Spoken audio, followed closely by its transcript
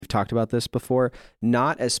talked about this before,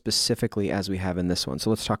 not as specifically as we have in this one. So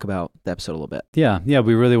let's talk about the episode a little bit. Yeah.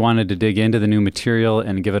 We really wanted to dig into the new material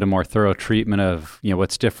and give it a more thorough treatment of,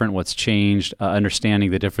 what's different, what's changed,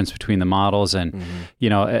 understanding the difference between the models. And,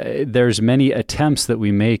 there's many attempts that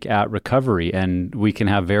we make at recovery, and we can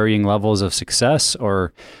have varying levels of success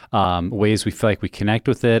or ways we feel like we connect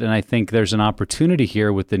with it. And I think there's an opportunity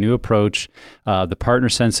here with the new approach, the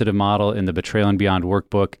partner-sensitive model in the Betrayal and Beyond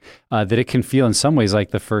workbook, that it can feel in some ways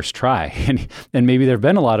like the first try. And maybe there have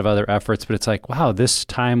been a lot of other efforts, but it's like, wow, this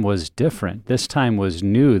time was different. This time was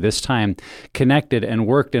new. This time connected and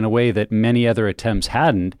worked in a way that many other attempts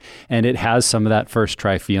hadn't. And it has some of that first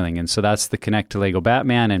try feeling. And so that's the Connect to Lego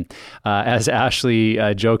Batman. And as Ashley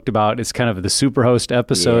joked about, it's kind of the superhost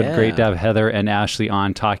episode. Yeah. Great to have Heather and Ashley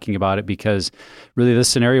on talking about it, because really this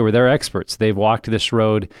scenario where they're experts. They've walked this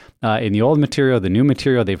road in the old material, the new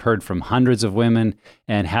material. They've heard from hundreds of women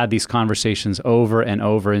and had these conversations over and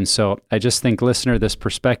over. And so I just think, listener, this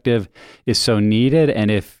perspective is so needed.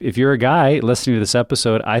 And if you're a guy listening to this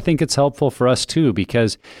episode, I think it's helpful for us too,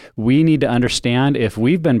 because we need to understand if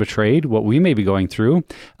we've been betrayed, what we may be going through.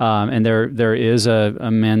 And there is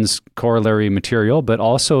a men's corollary material, but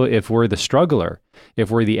also if we're the struggler,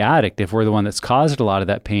 if we're the addict, if we're the one that's caused a lot of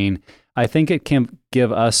that pain, I think it can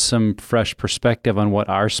give us some fresh perspective on what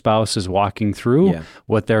our spouse is walking through,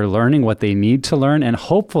 what they're learning, what they need to learn, and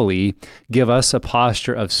hopefully give us a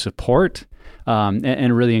posture of support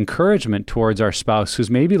and really encouragement towards our spouse who's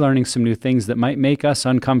maybe learning some new things that might make us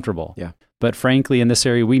uncomfortable. Yeah. But frankly, in this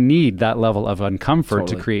area, we need that level of uncomfort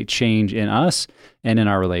to create change in us and in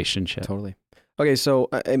our relationship. Totally. Okay, so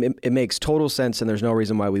it makes total sense, and there's no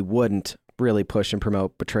reason why we wouldn't really push and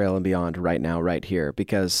promote Betrayal and Beyond right now, right here,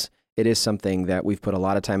 because it is something that we've put a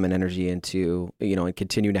lot of time and energy into, and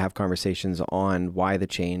continue to have conversations on why the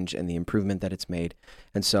change and the improvement that it's made.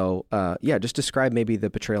 And so, just describe maybe the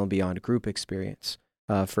Betrayal and Beyond group experience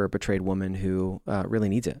for a betrayed woman who really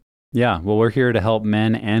needs it. Yeah, well, we're here to help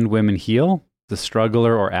men and women heal, the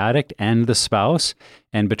struggler or addict and the spouse.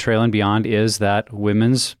 And Betrayal and Beyond is that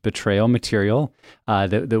women's betrayal material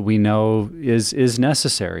that we know is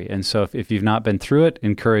necessary. And so if you've not been through it,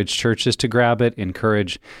 encourage churches to grab it,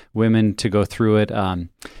 encourage women to go through it.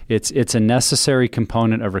 It's a necessary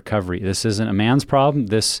component of recovery. This isn't a man's problem.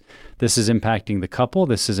 This is impacting the couple.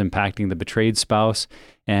 This is impacting the betrayed spouse.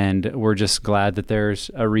 And we're just glad that there's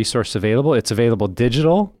a resource available. It's available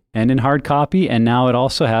digital and in hard copy. And now it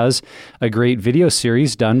also has a great video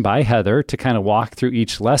series done by Heather to kind of walk through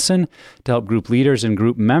each lesson to help group leaders and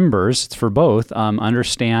group members for both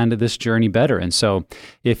understand this journey better. And so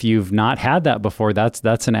if you've not had that before,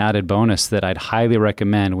 that's an added bonus that I'd highly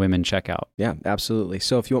recommend women check out. Yeah, absolutely.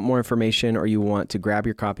 So if you want more information or you want to grab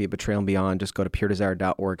your copy of Betrayal and Beyond, just go to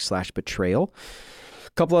puredesire.org/betrayal.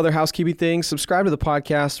 A couple other housekeeping things. Subscribe to the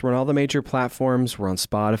podcast. We're on all the major platforms. We're on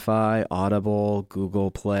Spotify, Audible,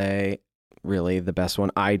 Google Play, really the best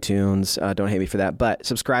one, iTunes. Don't hate me for that, but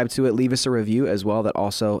subscribe to it. Leave us a review as well. That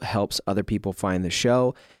also helps other people find the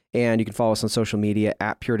show. And you can follow us on social media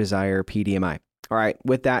at Pure Desire PDMI. All right,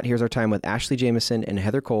 with that, here's our time with Ashley Jameson and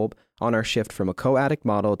Heather Kolb on our shift from a co-addict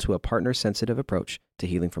model to a partner-sensitive approach to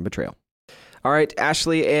healing from betrayal. All right,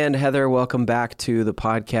 Ashley and Heather, welcome back to the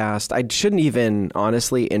podcast. I shouldn't even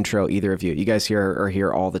honestly intro either of you. You guys are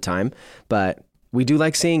here all the time, but we do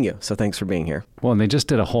like seeing you. So thanks for being here. Well, and they just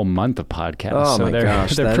did a whole month of podcasts. Oh so my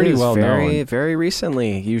gosh, they're pretty well known. Very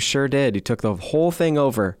recently. You sure did. You took the whole thing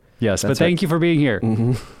over. Yes, but thank you for being here.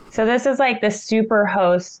 Mm-hmm. So this is like the super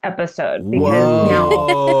host episode.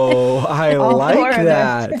 Whoa, I like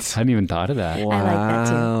that. I hadn't even thought of that. Wow. I like that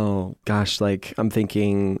too. Gosh, like I'm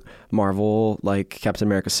thinking Marvel, like Captain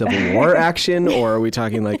America Civil War action, or are we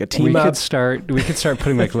talking like a team up? We could start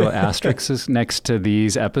putting like little asterisks next to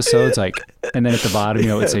these episodes, like, and then at the bottom,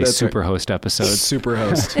 it would say super host episodes. Super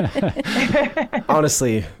host.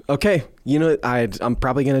 Honestly, okay. I'm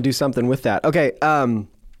probably going to do something with that.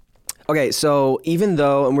 Okay, so even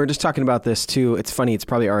though, and we're just talking about this too, it's funny, it's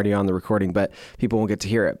probably already on the recording, but people won't get to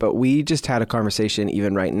hear it. But we just had a conversation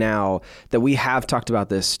even right now that we have talked about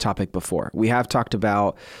this topic before. We have talked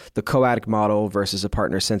about the co-addict model versus a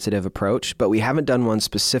partner-sensitive approach, but we haven't done one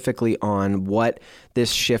specifically on what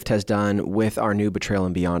this shift has done with our new Betrayal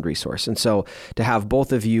and Beyond resource. And so to have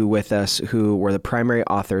both of you with us who were the primary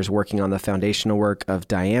authors working on the foundational work of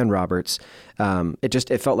Diane Roberts,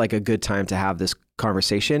 it felt like a good time to have this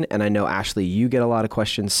conversation. And I know, Ashley, you get a lot of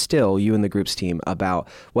questions still, you and the groups team, about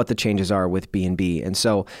what the changes are with B&B. And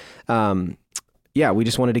so yeah, we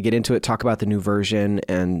just wanted to get into it, talk about the new version.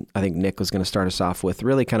 And I think Nick was going to start us off with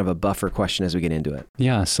really kind of a buffer question as we get into it.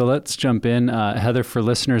 Yeah, so let's jump in. Heather, for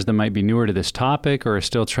listeners that might be newer to this topic or are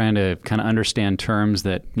still trying to kind of understand terms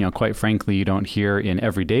that, quite frankly, you don't hear in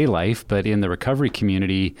everyday life, but in the recovery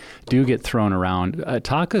community do get thrown around.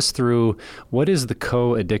 Talk us through what is the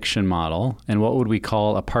co-addiction model and what would we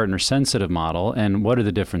call a partner-sensitive model, and what are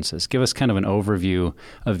the differences? Give us kind of an overview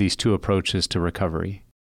of these two approaches to recovery.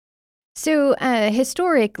 So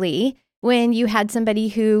historically, when you had somebody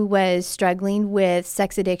who was struggling with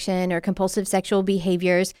sex addiction or compulsive sexual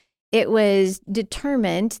behaviors, it was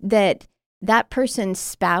determined that that person's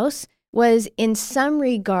spouse was in some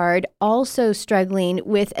regard also struggling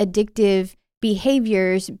with addictive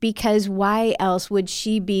behaviors, because why else would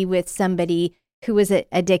she be with somebody who was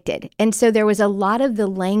addicted? And so there was a lot of the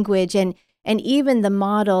language and even the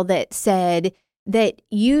model that said that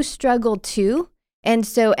you struggle too. And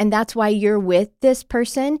that's why you're with this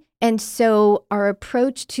person. And so our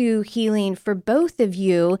approach to healing for both of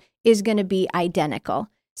you is going to be identical.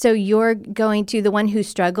 So the one who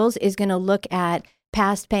struggles is going to look at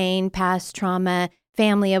past pain, past trauma,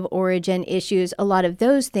 family of origin issues, a lot of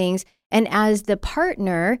those things. And as the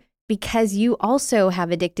partner, because you also have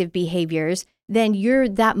addictive behaviors, then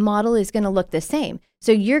that model is going to look the same.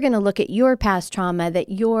 So you're going to look at your past trauma, that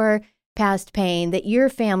your past pain, that your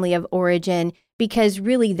family of origin, because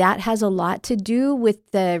really that has a lot to do with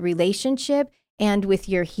the relationship and with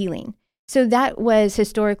your healing. So that was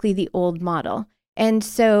historically the old model. And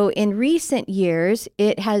so in recent years,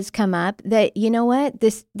 it has come up that,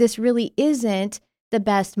 this really isn't the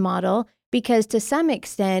best model, because to some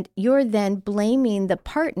extent, you're then blaming the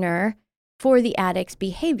partner for the addict's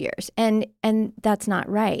behaviors. And that's not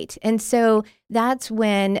right. And so that's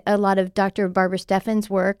when a lot of Dr. Barbara Steffen's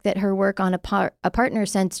work, her work on a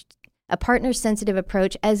partner-sensitive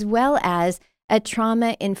approach, as well as a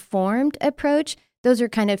trauma-informed approach, those are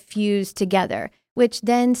kind of fused together, which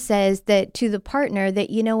then says that to the partner that,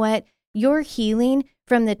 you're healing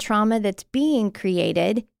from the trauma that's being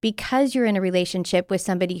created because you're in a relationship with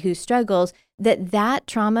somebody who struggles, that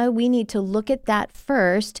trauma, we need to look at that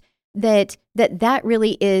first, that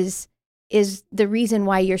really is the reason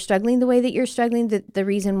why you're struggling the way that you're struggling, the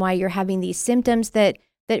reason why you're having these symptoms that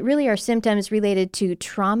really are symptoms related to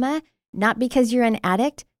trauma, not because you're an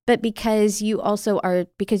addict, but because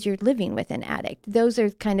because you're living with an addict. Those are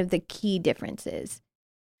kind of the key differences.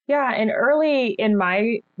 Yeah. And early in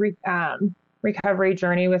my recovery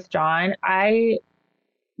journey with John, I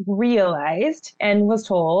realized and was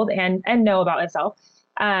told and know about myself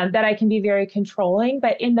that I can be very controlling,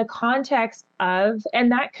 but in the context of,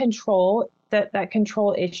 and that control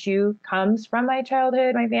issue comes from my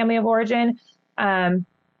childhood, my family of origin.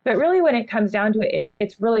 But really, when it comes down to it,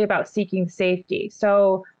 it's really about seeking safety.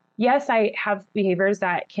 So yes, I have behaviors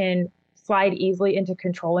that can slide easily into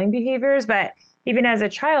controlling behaviors, but even as a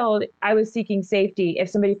child, I was seeking safety if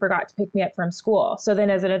somebody forgot to pick me up from school. So then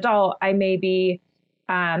as an adult, I may be,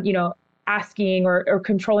 asking or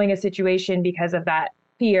controlling a situation because of that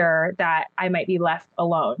fear that I might be left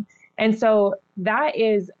alone. And so that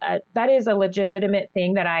is a legitimate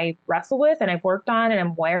thing that I wrestle with and I've worked on and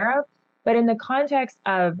I'm aware of. But in the context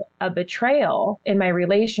of a betrayal in my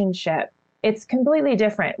relationship, it's completely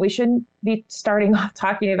different. We shouldn't be starting off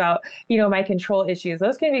talking about, my control issues.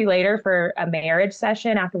 Those can be later for a marriage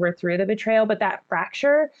session after we're through the betrayal. But that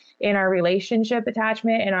fracture in our relationship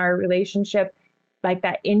attachment, in our relationship, like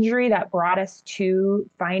that injury that brought us to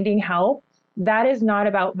finding help, that is not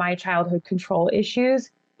about my childhood control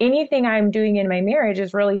issues. Anything I'm doing in my marriage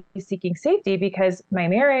is really seeking safety, because my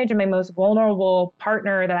marriage and my most vulnerable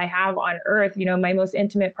partner that I have on earth, my most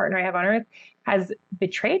intimate partner I have on earth, has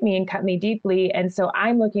betrayed me and cut me deeply. And so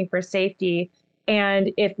I'm looking for safety.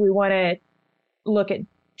 And if we want to look at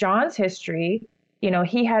John's history,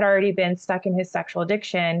 he had already been stuck in his sexual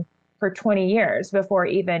addiction for 20 years before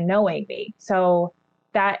even knowing me. So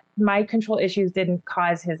that my control issues didn't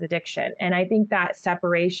cause his addiction. And I think that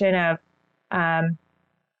separation of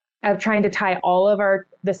trying to tie all of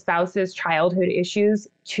the spouse's childhood issues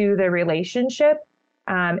to the relationship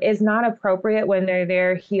is not appropriate when they're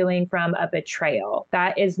there healing from a betrayal.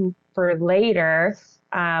 That is for later,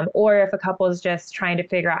 or if a couple is just trying to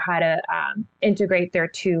figure out how to integrate their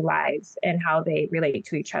two lives and how they relate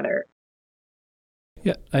to each other.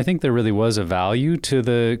 Yeah, I think there really was a value to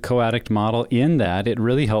the co-addict model in that it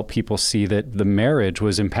really helped people see that the marriage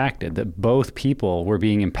was impacted, that both people were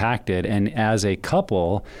being impacted. And as a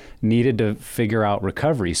couple, needed to figure out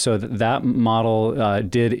recovery. So that model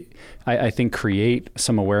did, I think, create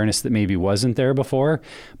some awareness that maybe wasn't there before.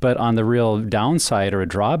 But on the real downside or a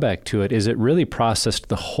drawback to it is it really processed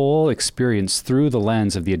the whole experience through the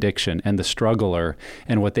lens of the addiction and the struggler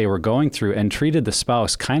and what they were going through, and treated the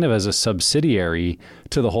spouse kind of as a subsidiary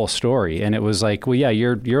to the whole story. And it was like, well, yeah,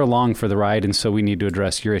 you're along for the ride, and so we need to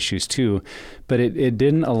address your issues too. But it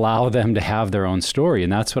didn't allow them to have their own story.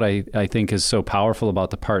 And that's what I think is so powerful about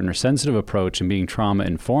the partner-sensitive approach and being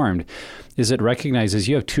trauma-informed, is it recognizes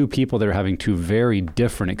you have two people that are having two very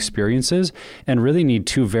different experiences and really need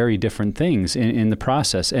two very different things in the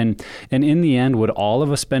process. And in the end, would all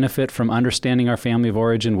of us benefit from understanding our family of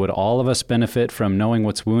origin? Would all of us benefit from knowing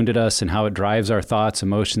what's wounded us and how it drives our thoughts,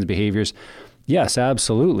 emotions, behaviors? Yes,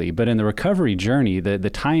 absolutely. But in the recovery journey, the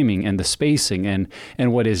timing and the spacing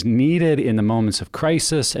and what is needed in the moments of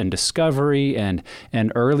crisis and discovery and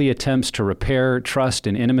early attempts to repair trust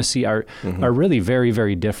and intimacy are really very,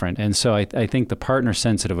 very different. And so I think the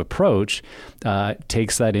partner-sensitive approach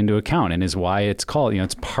takes that into account, and is why it's called,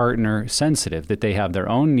 it's partner-sensitive, that they have their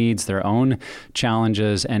own needs, their own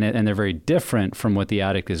challenges, and they're very different from what the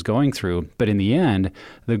addict is going through. But in the end,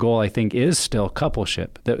 the goal, I think, is still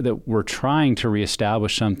coupleship, that we're trying to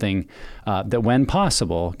reestablish something that, when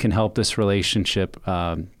possible, can help this relationship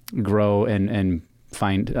grow and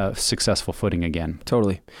find successful footing again.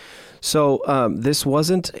 Totally. So this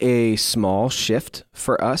wasn't a small shift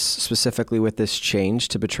for us, specifically with this change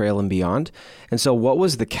to Betrayal and Beyond. And so what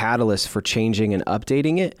was the catalyst for changing and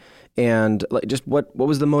updating it? And just what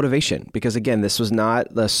was the motivation? Because again, this was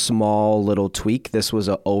not the small little tweak. This was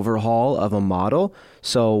an overhaul of a model.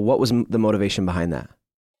 So what was the motivation behind that?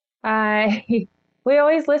 We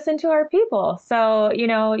always listen to our people. So,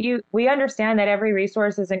 we understand that every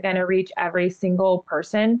resource isn't going to reach every single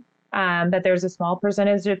person, that there's a small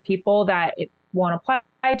percentage of people that it won't apply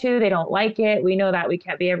to, they don't like it. We know that we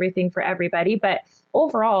can't be everything for everybody, but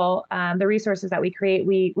overall, the resources that we create,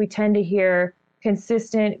 we tend to hear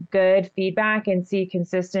consistent, good feedback and see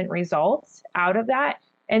consistent results out of that.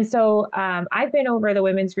 And so I've been over the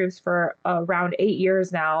women's groups for around 8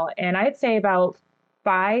 years now. And I'd say about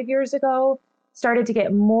 5 years ago, started to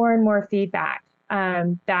get more and more feedback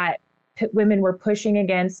that women were pushing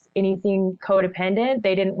against anything codependent.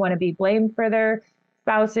 They didn't want to be blamed for their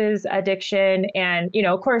spouse's addiction. And,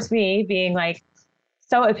 of course, me being like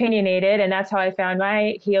so opinionated, and that's how I found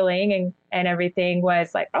my healing and everything,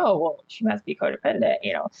 was like, oh, well, she must be codependent,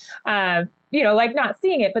 like not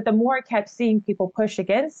seeing it. But the more I kept seeing people push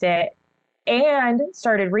against it and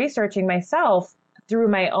started researching myself through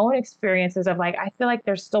my own experiences of like, I feel like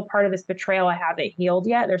there's still part of this betrayal I haven't healed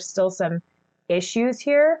yet. There's still some issues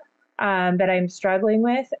here that I'm struggling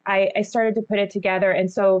with. I started to put it together. And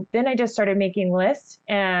so then I just started making lists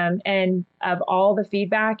and of all the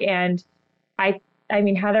feedback. And I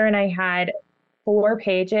mean, Heather and I had 4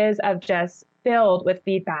 pages of just filled with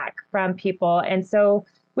feedback from people. And so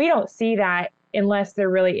we don't see that unless there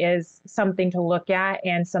really is something to look at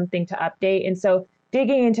and something to update. And so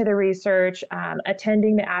digging into the research,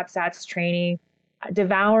 attending the APSATS training,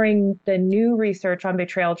 devouring the new research on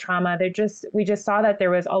betrayal trauma, we just saw that there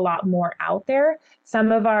was a lot more out there.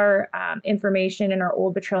 Some of our information in our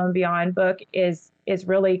old Betrayal and Beyond book is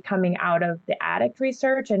really coming out of the addict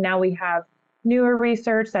research. And now we have newer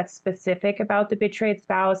research that's specific about the betrayed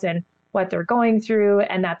spouse and what they're going through,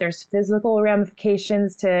 and that there's physical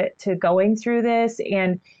ramifications to going through this.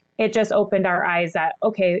 And it just opened our eyes that,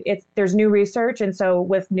 okay, there's new research. And so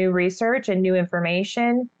with new research and new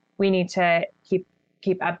information, we need to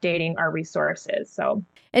keep updating our resources.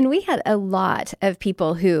 And we had a lot of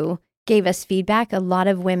people who gave us feedback, a lot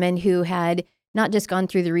of women who had not just gone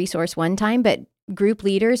through the resource one time, but group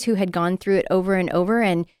leaders who had gone through it over and over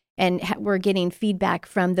and were getting feedback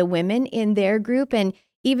from the women in their group. And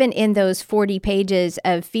even in those 40 pages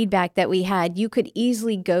of feedback that we had, you could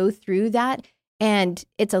easily go through that. And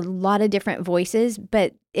it's a lot of different voices,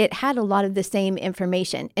 but it had a lot of the same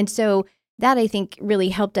information. And so that, I think, really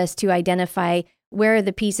helped us to identify where are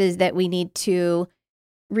the pieces that we need to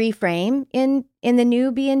reframe in the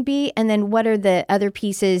new B&B, and then what are the other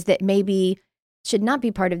pieces that maybe should not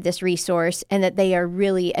be part of this resource and that they are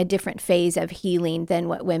really a different phase of healing than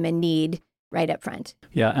what women need right up front.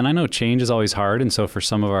 Yeah, and I know change is always hard, and so for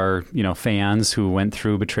some of our fans who went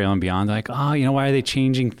through Betrayal and Beyond, they're like, why are they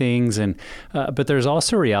changing things? And but there's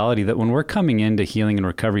also a reality that when we're coming into healing and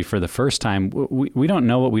recovery for the first time, we don't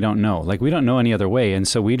know what we don't know. Like, we don't know any other way, and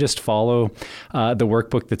so we just follow the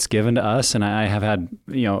workbook that's given to us. And I have had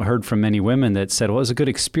heard from many women that said, well, it was a good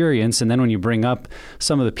experience, and then when you bring up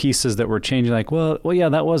some of the pieces that were changing, like, well, yeah,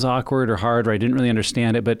 that was awkward or hard, or I didn't really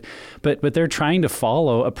understand it, but they're trying to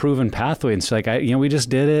follow a proven pathway. And so like, we just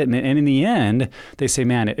did it. And in the end, they say,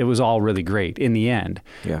 man, it was all really great in the end.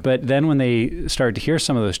 Yeah. But then when they start to hear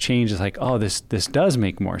some of those changes, like, oh, this does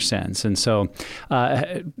make more sense. And so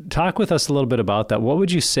talk with us a little bit about that. What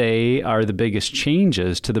would you say are the biggest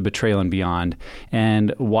changes to the Betrayal and Beyond,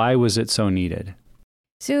 and why was it so needed?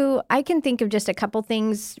 So I can think of just a couple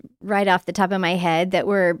things right off the top of my head that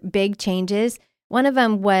were big changes. One of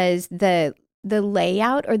them was the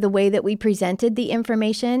layout, or the way that we presented the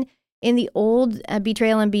information. In the old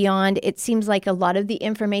Betrayal and Beyond, it seems like a lot of the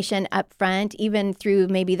information up front, even through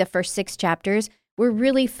maybe the first 6 chapters, were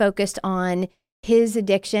really focused on his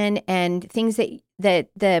addiction and things that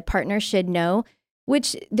the partner should know,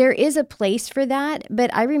 which there is a place for that.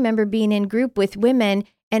 But I remember being in group with women,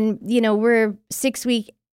 and we're 6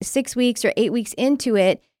 weeks or 8 weeks into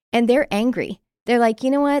it, and they're angry. They're like, you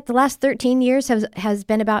know what? The last 13 years has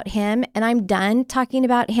been about him, and I'm done talking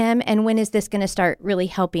about him. And when is this going to start really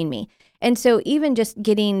helping me? And so even just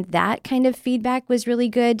getting that kind of feedback was really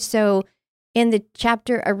good. So in the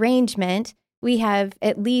chapter arrangement, we have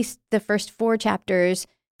at least the first 4 chapters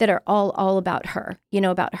that are all about her,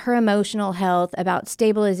 about her emotional health, about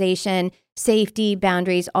stabilization, safety,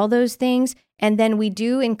 boundaries, all those things. And then we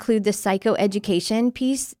do include the psychoeducation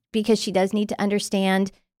piece, because she does need to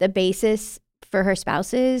understand the basis for her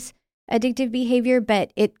spouse's addictive behavior,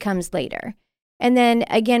 but it comes later. And then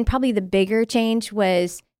again, probably the bigger change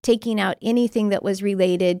was taking out anything that was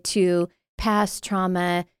related to past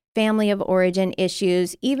trauma, family of origin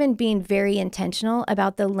issues, even being very intentional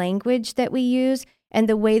about the language that we use and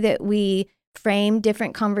the way that we frame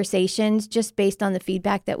different conversations, just based on the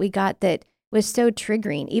feedback that we got that was so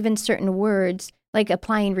triggering. Even certain words, like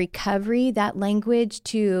applying recovery, that language,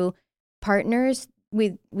 to partners,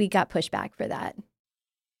 we got pushback for that.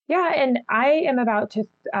 Yeah, and I am about to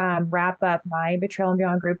wrap up my Betrayal and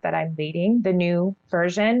Beyond group that I'm leading, the new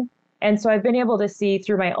version. And so I've been able to see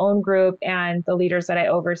through my own group and the leaders that I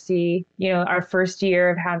oversee, our first year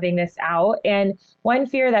of having this out. And one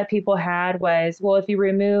fear that people had was, well, if you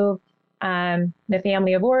remove the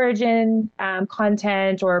family of origin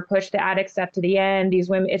content, or push the addict stuff to the end, these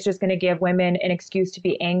women, it's just going to give women an excuse to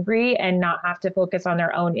be angry and not have to focus on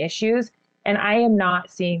their own issues. And I am not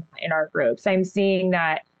seeing that in our groups. I'm seeing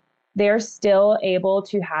that they're still able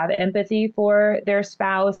to have empathy for their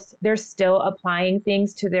spouse. They're still applying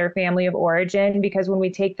things to their family of origin, because when we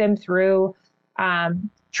take them through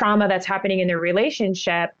trauma that's happening in their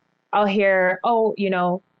relationship, I'll hear, oh,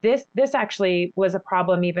 this actually was a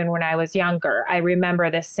problem even when I was younger. I remember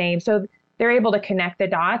the same. So they're able to connect the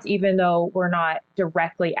dots, even though we're not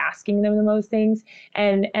directly asking them those things.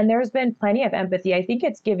 And there's been plenty of empathy. I think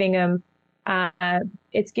it's giving them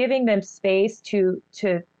space to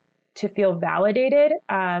feel validated,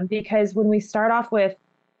 because when we start off with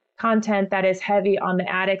content that is heavy on the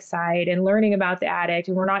addict side and learning about the addict,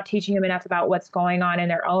 and we're not teaching them enough about what's going on in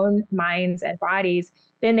their own minds and bodies,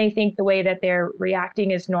 then they think the way that they're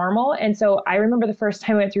reacting is normal. And so I remember the first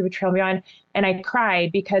time I went through Betrayal and Beyond, and I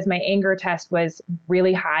cried because my anger test was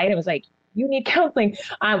really high. And it was like, you need counseling,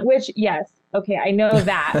 which, yes, okay, I know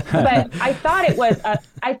that. But I thought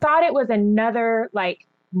it was another like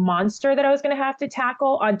monster that I was going to have to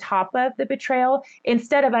tackle on top of the betrayal,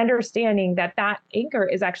 instead of understanding that anger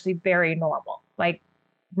is actually very normal. Like,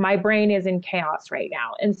 my brain is in chaos right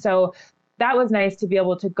now. And so that was nice to be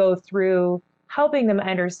able to go through helping them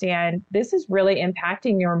understand this is really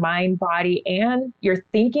impacting your mind, body, and your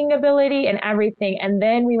thinking ability and everything. And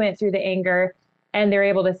then we went through the anger, and they're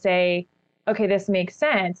able to say, okay, this makes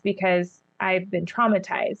sense because I've been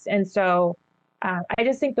traumatized. And so I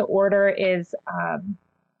just think the order is,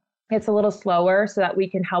 it's a little slower so that we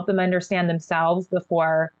can help them understand themselves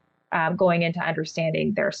before going into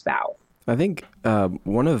understanding their spouse. I think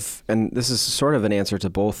and this is sort of an answer to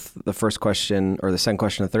both the first question or the second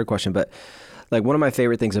question and the third question, but like one of my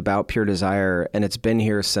favorite things about Pure Desire, and it's been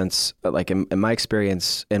here since, like in my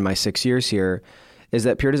experience in my 6 years here, is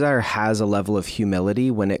that Pure Desire has a level of humility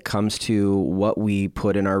when it comes to what we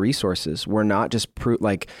put in our resources. We're not just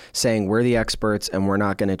saying we're the experts and we're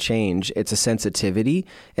not going to change. It's a sensitivity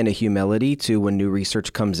and a humility to when new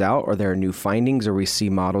research comes out or there are new findings or we see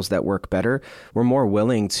models that work better. We're more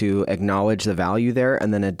willing to acknowledge the value there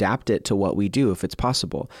and then adapt it to what we do if it's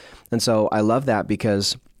possible. And so I love that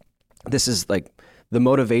because this is the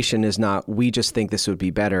motivation is not, we just think this would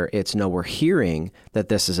be better. It's no, we're hearing that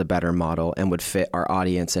this is a better model and would fit our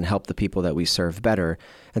audience and help the people that we serve better.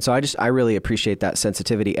 And so I really appreciate that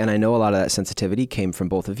sensitivity. And I know a lot of that sensitivity came from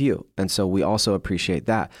both of you. And so we also appreciate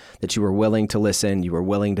that you were willing to listen, you were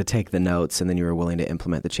willing to take the notes, and then you were willing to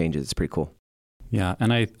implement the changes. It's pretty cool. Yeah.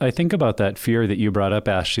 And I think about that fear that you brought up,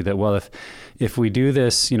 Ashley, that, well, if we do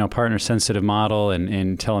this, partner sensitive model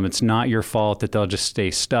and tell them it's not your fault, that they'll just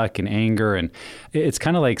stay stuck in anger. And it's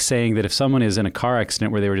kind of like saying that if someone is in a car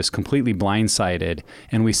accident where they were just completely blindsided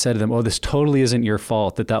and we said to them, oh, this totally isn't your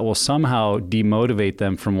fault, that will somehow demotivate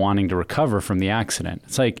them from wanting to recover from the accident.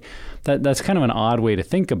 It's like, that's kind of an odd way to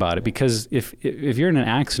think about it, because if you're in an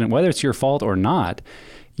accident, whether it's your fault or not,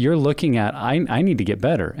 you're looking at, I need to get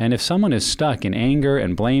better. And if someone is stuck in anger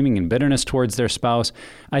and blaming and bitterness towards their spouse,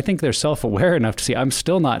 I think they're self-aware enough to see, I'm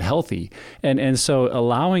still not healthy. And so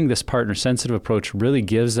allowing this partner-sensitive approach really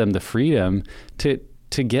gives them the freedom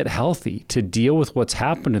to get healthy, to deal with what's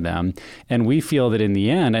happened to them. And we feel that in the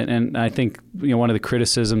end, and I think one of the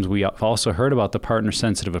criticisms we also heard about the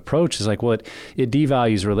partner-sensitive approach is like, well, it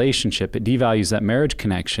devalues relationship, it devalues that marriage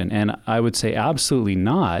connection. And I would say absolutely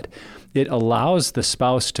not. It allows the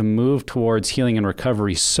spouse to move towards healing and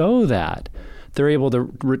recovery so that they're able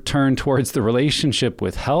to return towards the relationship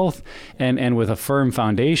with health and with a firm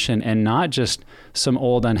foundation, and not just some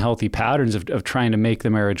old unhealthy patterns of trying to make the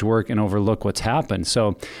marriage work and overlook what's happened.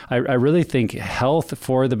 So I really think health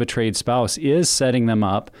for the betrayed spouse is setting them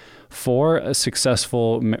up for a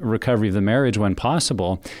successful recovery of the marriage when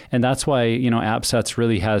possible. And that's why, AppSets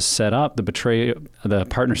really has set up the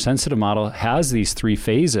partner-sensitive model has these 3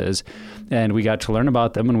 phases. And we got to learn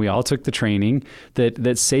about them, and we all took the training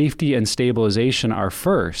that safety and stabilization are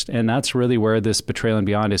first. And that's really where this Betrayal and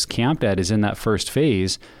Beyond is camped at, is in that first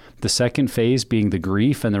phase. The second phase being the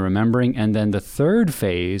grief and the remembering, and then the third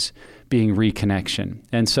phase being reconnection.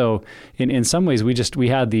 And so in some ways, we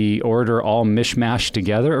had the order all mishmashed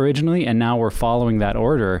together originally, and now we're following that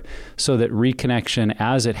order so that reconnection,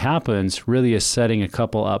 as it happens, really is setting a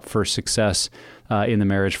couple up for success in the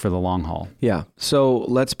marriage for the long haul. Yeah. So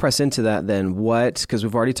let's press into that then. Because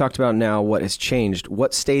we've already talked about now what has changed.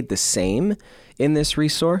 What stayed the same in this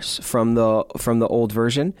resource from the old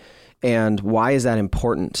version? And why is that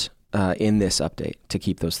important in this update to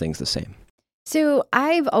keep those things the same? So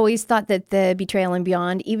I've always thought that the Betrayal and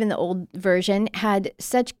Beyond, even the old version, had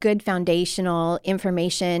such good foundational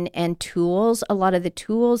information and tools. A lot of the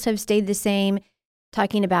tools have stayed the same,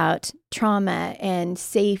 talking about trauma and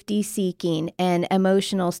safety seeking and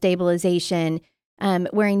emotional stabilization,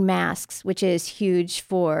 wearing masks, which is huge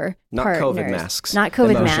for not partners. COVID masks. Not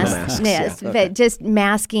COVID Emotional masks. Yes, yeah. Okay. But just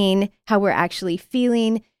masking how we're actually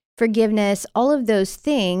feeling, forgiveness, all of those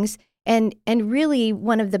things. And really,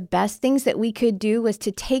 one of the best things that we could do was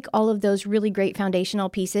to take all of those really great foundational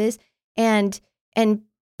pieces and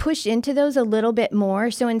push into those a little bit more.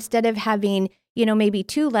 So instead of having, maybe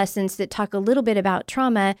 2 lessons that talk a little bit about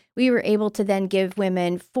trauma, we were able to then give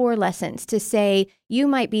women 4 lessons to say, you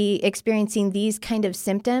might be experiencing these kind of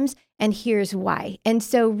symptoms, and here's why. And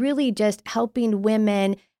so really just helping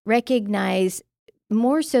women recognize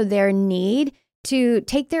more so their need to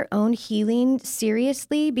take their own healing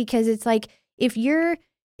seriously, because it's like, if you're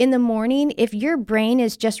in the morning, if your brain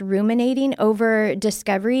is just ruminating over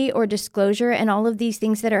discovery or disclosure and all of these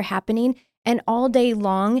things that are happening, and all day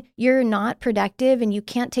long you're not productive and you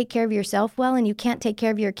can't take care of yourself well and you can't take care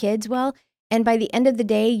of your kids well, and by the end of the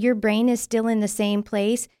day your brain is still in the same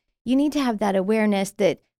place, you need to have that awareness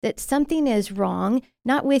that something is wrong,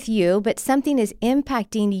 not with you, but something is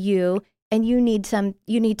impacting you. And you need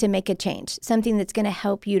to make a change, something that's going to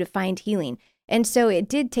help you to find healing. And so it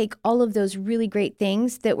did take all of those really great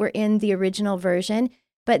things that were in the original version,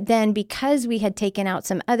 but then because we had taken out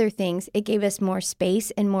some other things, it gave us more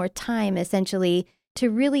space and more time, essentially, to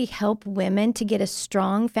really help women to get a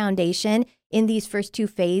strong foundation in these first 2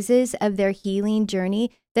 phases of their healing journey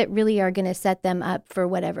that really are going to set them up for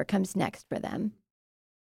whatever comes next for them.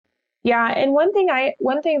 Yeah, and one thing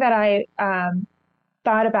that I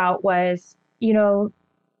thought about was,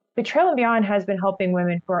 Betrayal and Beyond has been helping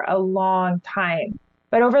women for a long time.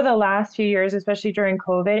 But over the last few years, especially during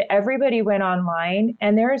COVID, everybody went online,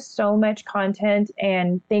 and there is so much content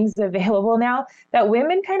and things available now that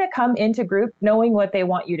women kind of come into group knowing what they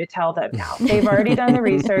want you to tell them now. They've already done the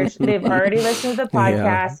research. They've already listened to the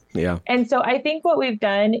podcast. Yeah. And so I think what we've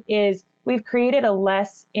done is we've created a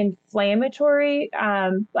less inflammatory,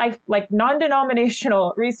 like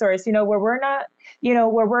non-denominational resource, where we're not,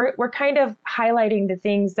 where we're kind of highlighting the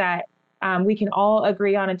things that we can all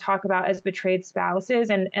agree on and talk about as betrayed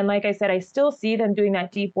spouses. And like I said, I still see them doing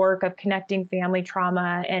that deep work of connecting family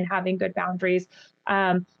trauma and having good boundaries.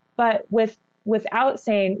 But without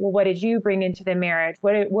saying, well, what did you bring into the marriage?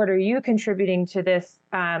 What are you contributing to this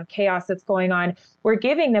chaos that's going on? We're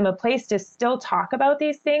giving them a place to still talk about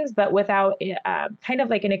these things, but without kind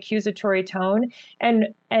of like an accusatory tone.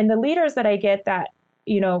 And the leaders that I get that,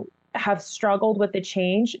 have struggled with the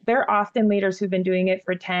change, they're often leaders who've been doing it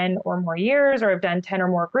for 10 or more years or have done 10 or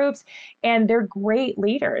more groups, and they're great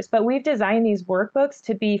leaders. But we've designed these workbooks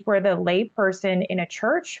to be for the lay person in a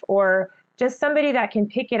church or just somebody that can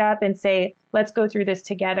pick it up and say, let's go through this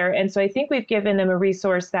together. And so I think we've given them a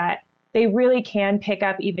resource that they really can pick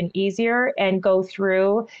up even easier and go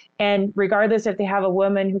through. And regardless if they have a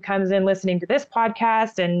woman who comes in listening to this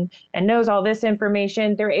podcast and knows all this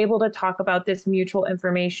information, they're able to talk about this mutual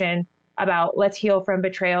information about let's heal from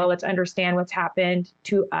betrayal. Let's understand what's happened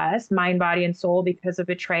to us, mind, body, and soul because of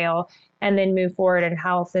betrayal, and then move forward in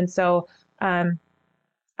health. And so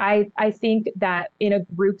I think that in a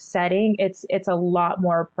group setting, it's a lot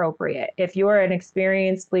more appropriate. If you're an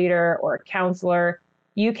experienced leader or a counselor,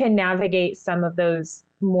 you can navigate some of those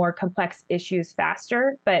more complex issues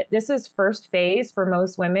faster. But this is first phase for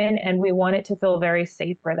most women, and we want it to feel very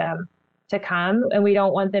safe for them to come. And we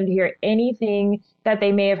don't want them to hear anything that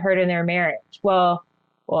they may have heard in their marriage. Well,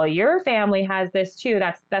 your family has this too.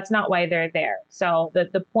 That's not why they're there. So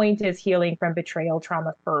the point is healing from betrayal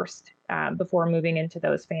trauma first, before moving into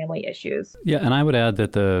those family issues. Yeah, and I would add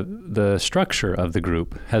that the structure of the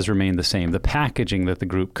group has remained the same, the packaging that the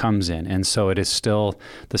group comes in. And so it is still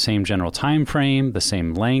the same general time frame, the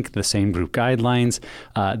same length, the same group guidelines,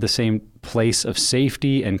 the same place of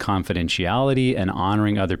safety and confidentiality and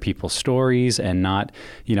honoring other people's stories and not,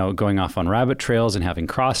 going off on rabbit trails and having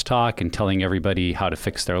crosstalk and telling everybody how to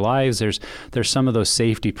fix their lives. There's some of those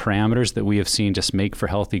safety parameters that we have seen just make for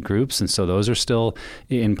healthy groups. And so those are still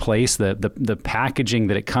in place. The packaging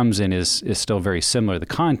that it comes in is still very similar. The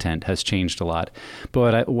content has changed a lot.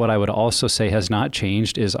 But what I would also say has not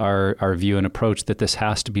changed is our view and approach that this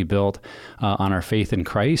has to be built on our faith in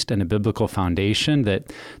Christ and a biblical foundation,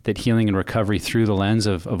 that healing and recovery through the lens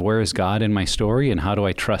of where is God in my story and how do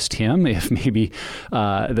I trust him if maybe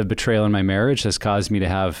the betrayal in my marriage has caused me to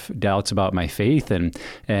have doubts about my faith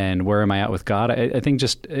and where am I at with God. I think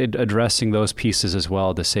just addressing those pieces as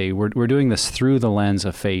well to say we're doing this through the lens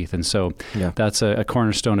of faith. And so that's a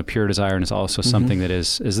cornerstone of Pure Desire, and is also something that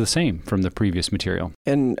is the same from the previous material.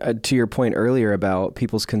 And to your point earlier about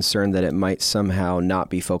people's concern that it might somehow not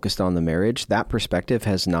be focused on the marriage, that perspective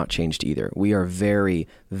has not changed either. We are very,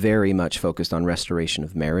 very much focused on restoration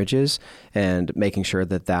of marriages and making sure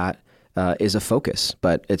that is a focus,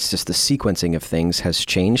 but it's just the sequencing of things has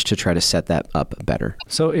changed to try to set that up better.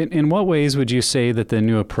 So in what ways would you say that the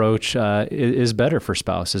new approach is better for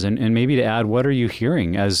spouses? And maybe to add, what are you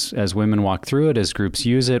hearing as women walk through it, as groups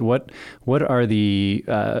use it? What are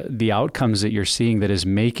the outcomes that you're seeing that is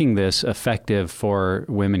making this effective for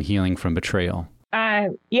women healing from betrayal?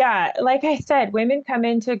 Like I said, women come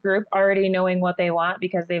into group already knowing what they want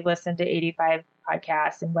because they've listened to 85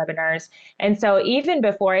 podcasts and webinars. And so even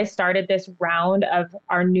before I started this round of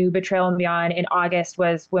our new Betrayal and Beyond in August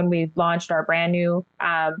was when we launched our brand new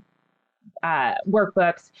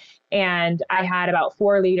workbooks. And I had about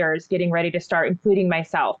 4 leaders getting ready to start, including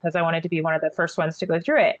myself, because I wanted to be one of the first ones to go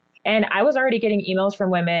through it. And I was already getting emails from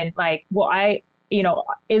women like, well,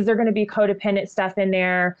 is there going to be codependent stuff in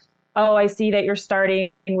there? Oh, I see that you're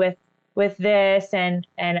starting with this and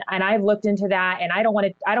I've looked into that and I don't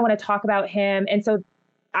want to talk about him. And so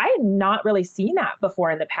I had not really seen that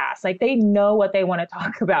before in the past. Like they know what they want to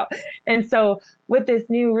talk about. And so with this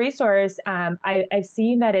new resource, I've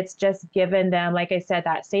seen that it's just given them, like I said,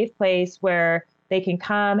 that safe place where they can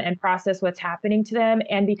come and process what's happening to them.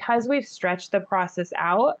 And because we've stretched the process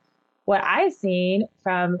out, what I've seen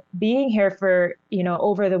from being here for,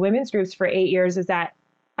 over the women's groups for 8 years is that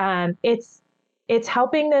it's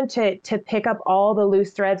helping them to pick up all the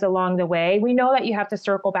loose threads along the way. We know that you have to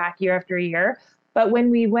circle back year after year, but when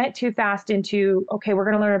we went too fast into, okay, we're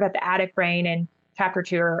going to learn about the addict brain in chapter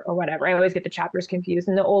 2 or whatever. I always get the chapters confused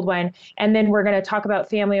in the old one. And then we're going to talk about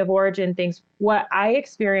family of origin things. What I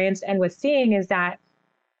experienced and was seeing is that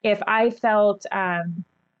if I felt,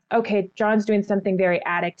 okay, John's doing something very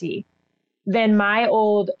addicty, then my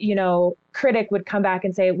old, critic would come back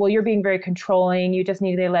and say, well, you're being very controlling. You just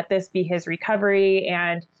need to let this be his recovery.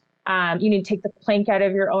 And you need to take the plank out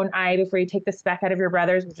of your own eye before you take the speck out of your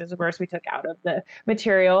brother's, which is a verse we took out of the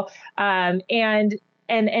material.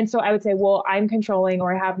 And so I would say, well, I'm controlling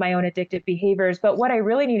or have my own addictive behaviors. But what I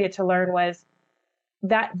really needed to learn was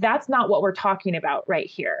that's not what we're talking about right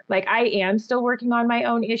here. Like, I am still working on my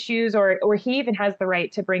own issues, or he even has the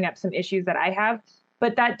right to bring up some issues that I have.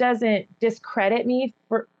 But that doesn't discredit me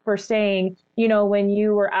for saying, when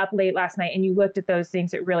you were up late last night and you looked at those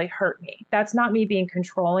things, it really hurt me. That's not me being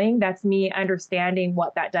controlling. That's me understanding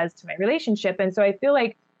what that does to my relationship. And so I feel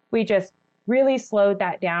like we just really slowed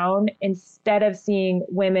that down instead of seeing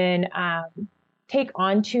women take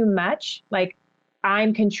on too much. Like,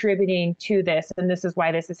 I'm contributing to this, and this is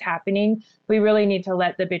why this is happening. We really need to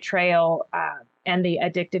let the betrayal and the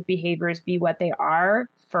addictive behaviors be what they are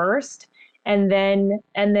first, and then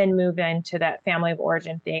move into that family of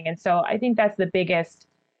origin thing. And so I think that's the biggest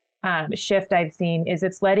shift I've seen, is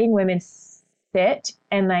it's letting women sit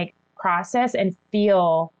and like process and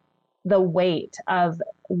feel the weight of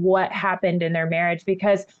what happened in their marriage.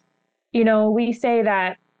 Because, we say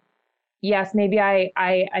that, yes, maybe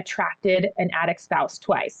I attracted an addict spouse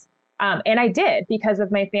twice. And I did, because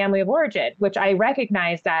of my family of origin, which I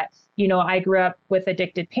recognize that, I grew up with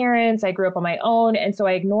addicted parents. I grew up on my own. And so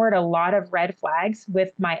I ignored a lot of red flags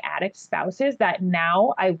with my addict spouses that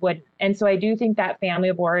now I wouldn't. And so I do think that family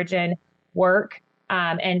of origin work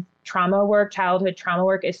and trauma work, childhood trauma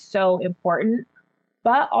work, is so important.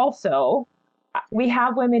 But also, we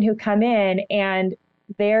have women who come in and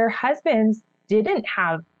their husbands didn't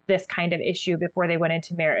have this kind of issue before they went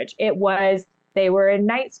into marriage. It was, they were in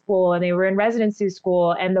night school and they were in residency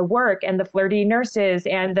school, and the work and the flirty nurses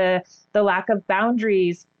and the lack of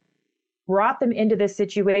boundaries brought them into this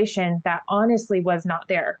situation that honestly was not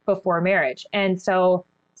there before marriage. And so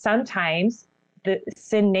sometimes the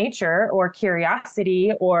sin nature or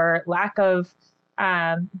curiosity or lack of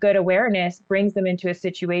good awareness brings them into a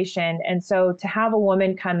situation. And so to have a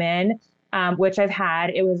woman come in, which I've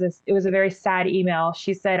had, it was a very sad email.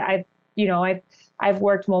 She said, I've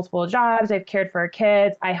worked multiple jobs. I've cared for our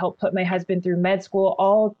kids. I helped put my husband through med school,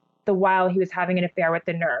 all the while he was having an affair with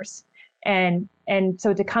the nurse. And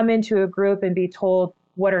so to come into a group and be told,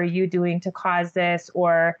 what are you doing to cause this?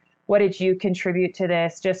 Or what did you contribute to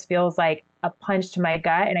this? Just feels like a punch to my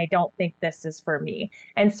gut. And I don't think this is for me.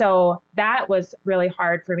 And so that was really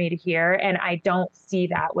hard for me to hear. And I don't see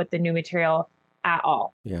that with the new material at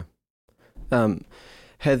all. Yeah.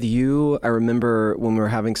 I remember when we were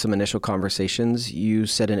having some initial conversations, you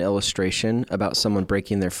said an illustration about someone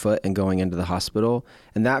breaking their foot and going into the hospital.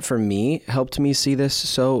 And that for me helped me see this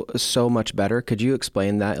so much better. Could you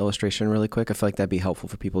explain that illustration really quick? I feel like that'd be helpful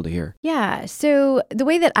for people to hear. Yeah. So the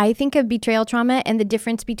way that I think of betrayal trauma and the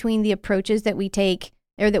difference between the approaches that we take,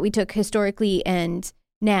 or that we took historically and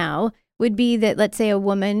now, would be that, let's say a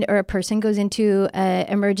woman or a person goes into an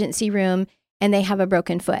emergency room and they have a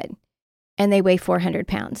broken foot, and they weigh 400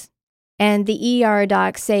 pounds. And the ER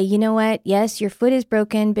docs say, you know what? Yes, your foot is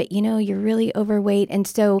broken, but you're really overweight. And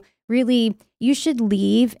so really you should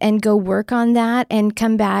leave and go work on that and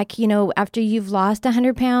come back, after you've lost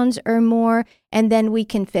 100 pounds or more, and then we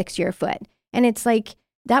can fix your foot. And it's like,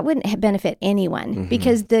 that wouldn't benefit anyone,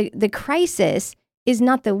 because the crisis is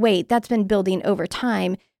not the weight. That's been building over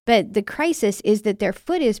time. But the crisis is that their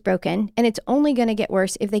foot is broken, and it's only going to get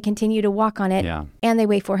worse if they continue to walk on it, and they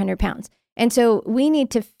weigh 400 pounds. And so we need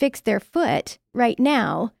to fix their foot right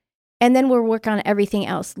now, and then we'll work on everything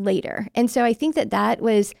else later. And so I think that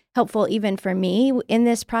was helpful even for me in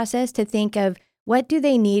this process, to think of, what do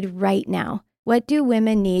they need right now? What do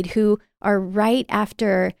women need who are right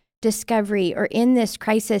after discovery or in this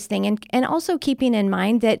crisis thing? And also keeping in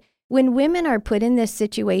mind that when women are put in this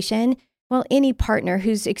situation, well, any partner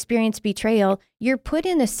who's experienced betrayal, you're put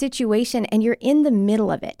in a situation and you're in the middle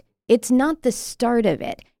of it. It's not the start of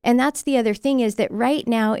it. And that's the other thing, is that right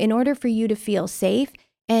now, in order for you to feel safe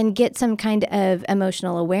and get some kind of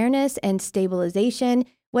emotional awareness and stabilization,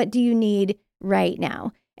 what do you need right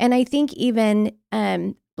now? And I think even,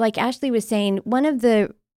 like Ashley was saying, one of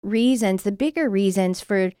the bigger reasons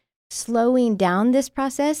for slowing down this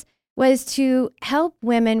process was to help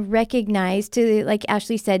women recognize, to, like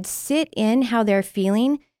Ashley said, sit in how they're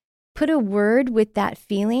feeling, put a word with that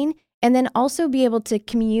feeling, and then also be able to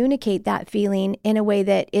communicate that feeling in a way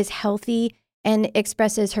that is healthy and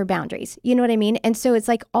expresses her boundaries. You know what I mean? And so it's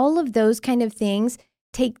like all of those kind of things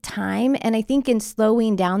take time. And I think in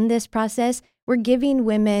slowing down this process, we're giving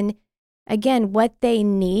women again, what they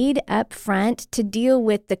need up front to deal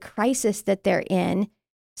with the crisis that they're in,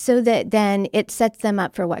 so that then it sets them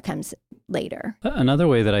up for what comes later. Another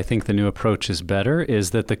way that I think the new approach is better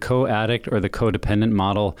is that the co-addict or the codependent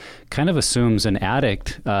model kind of assumes an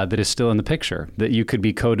addict that is still in the picture, that you could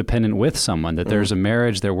be codependent with someone, that there's a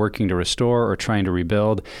marriage they're working to restore or trying to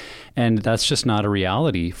rebuild. And that's just not a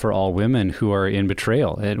reality for all women who are in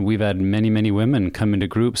betrayal. And we've had many, many women come into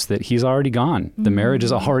groups that he's already gone. The marriage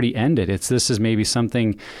is already ended. This is maybe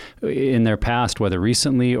something in their past, whether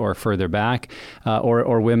recently or further back,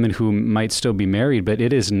 or women who might still be married, but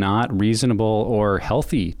it is not reasonable or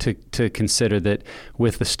healthy to consider that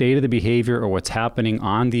with the state of the behavior or what's happening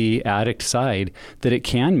on the addict side, that it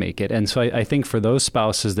can make it. And so I think for those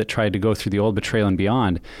spouses that tried to go through the old betrayal and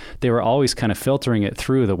beyond, they were always kind of filtering it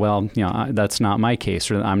through that's not my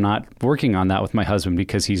case, or I'm not working on that with my husband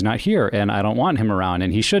because he's not here and I don't want him around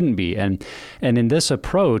and he shouldn't be. And in this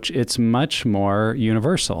approach, it's much more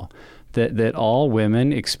universal. That all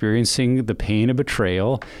women experiencing the pain of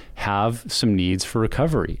betrayal have some needs for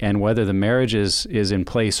recovery. And whether the marriage is in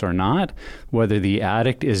place or not, whether the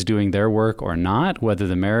addict is doing their work or not, whether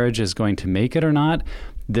the marriage is going to make it or not,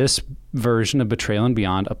 this version of Betrayal and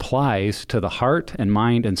Beyond applies to the heart and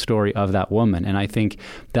mind and story of that woman. And I think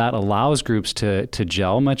that allows groups to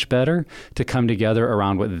gel much better, to come together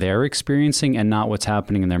around what they're experiencing and not what's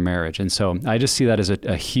happening in their marriage. And so I just see that as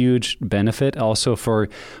a huge benefit also for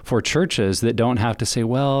churches that don't have to say,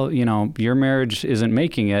 well, your marriage isn't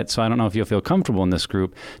making it, so I don't know if you'll feel comfortable in this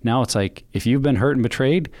group. Now it's like, if you've been hurt and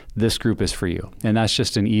betrayed, this group is for you. And that's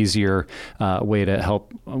just an easier way to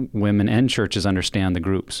help women and churches understand the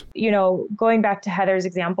groups. Going back to Heather's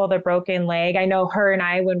example, the broken leg, I know her and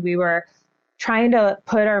I, when we were trying to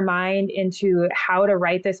put our mind into how to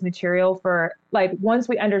write this material for, once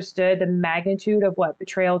we understood the magnitude of what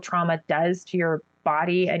betrayal trauma does to your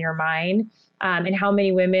body and your mind, and how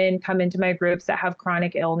many women come into my groups that have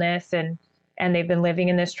chronic illness and they've been living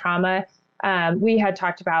in this trauma, we had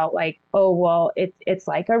talked about it's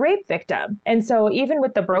like a rape victim. And so even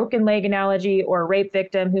with the broken leg analogy, or rape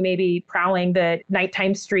victim who may be prowling the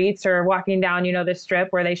nighttime streets or walking down, the strip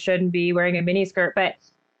where they shouldn't be wearing a miniskirt, but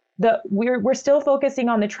we're still focusing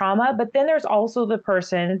on the trauma. But then there's also the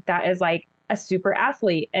person that is like a super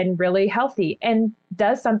athlete and really healthy and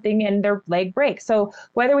does something and their leg breaks. So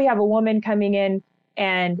whether we have a woman coming in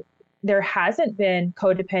and there hasn't been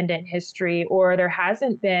codependent history, or there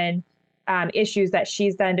hasn't been issues that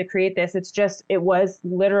she's done to create this, it was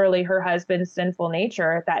literally her husband's sinful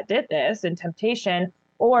nature that did this, and temptation,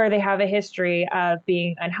 or they have a history of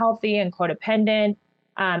being unhealthy and codependent.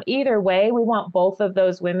 Either way, we want both of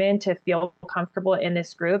those women to feel comfortable in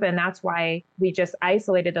this group. And that's why we just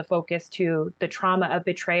isolated the focus to the trauma of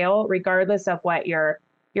betrayal, regardless of what your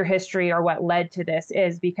history or what led to this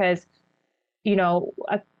is, because,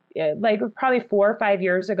 probably 4 or 5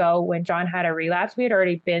 years ago when John had a relapse, we had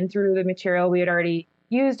already been through the material. We had already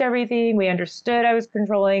used everything. We understood I was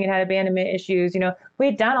controlling and had abandonment issues. We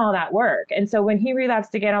had done all that work. And so when he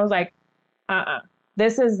relapsed again, I was like,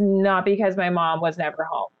 this is not because my mom was never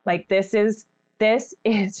home. This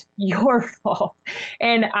is your fault.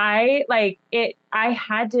 And I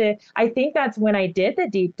think that's when I did the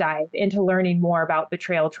deep dive into learning more about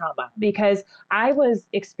betrayal trauma, because I was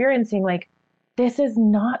experiencing this is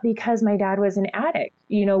not because my dad was an addict.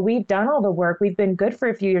 We've done all the work. We've been good for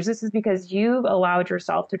a few years. This is because you've allowed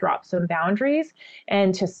yourself to drop some boundaries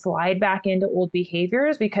and to slide back into old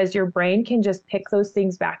behaviors, because your brain can just pick those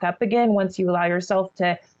things back up again once you allow yourself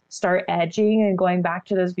to start edging and going back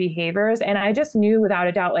to those behaviors. And I just knew without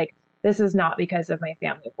a doubt, this is not because of my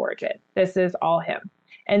family of origin. This is all him.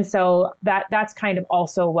 And so that's kind of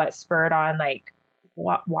also what spurred on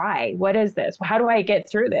why? What is this? How do I get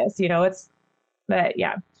through this? But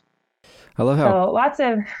yeah. I love how lots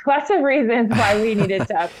of reasons why we needed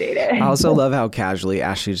to update it. I also love how casually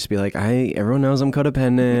Ashley just be like, everyone knows I'm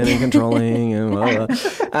codependent and controlling and blah,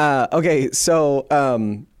 blah. Okay, so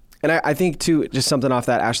and I think too, just something off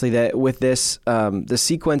that, Ashley, that with this, the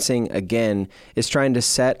sequencing again is trying to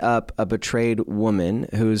set up a betrayed woman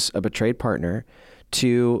who's a betrayed partner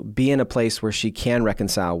to be in a place where she can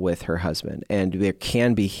reconcile with her husband, and there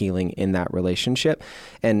can be healing in that relationship.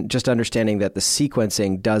 And just understanding that the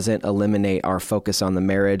sequencing doesn't eliminate our focus on the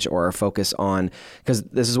marriage or our focus on, because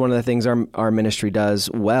this is one of the things our ministry does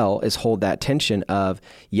well, is hold that tension of,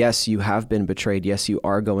 yes, you have been betrayed. Yes, you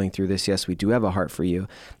are going through this. Yes, we do have a heart for you.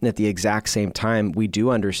 And at the exact same time, we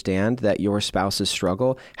do understand that your spouse's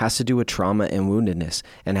struggle has to do with trauma and woundedness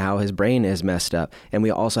and how his brain is messed up. And we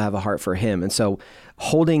also have a heart for him. And so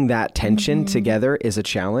holding that tension together is a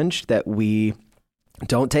challenge that we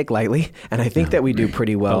don't take lightly. And I think that we do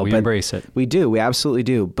pretty well. But we embrace it. We do. We absolutely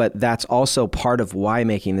do. But that's also part of why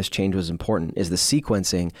making this change was important, is the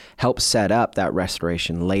sequencing helps set up that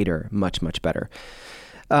restoration later much, much better.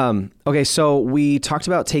 Okay, so we talked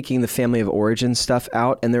about taking the family of origin stuff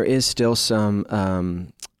out, and there is still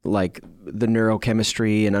some like the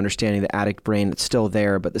neurochemistry and understanding the addict brain. It's still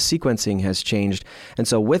there, but the sequencing has changed. And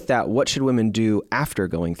so with that, what should women do after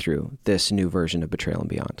going through this new version of Betrayal and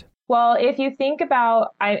Beyond? Well, if you think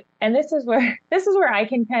about, and this is where I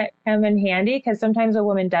can come in handy, because sometimes a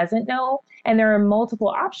woman doesn't know, and there are multiple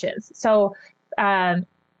options. So,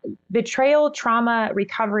 betrayal trauma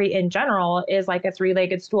recovery in general is like a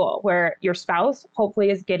three-legged stool, where your spouse hopefully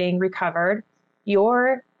is getting recovered,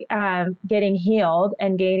 you're getting healed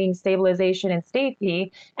and gaining stabilization and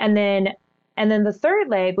safety, and then the third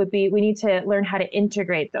leg would be, we need to learn how to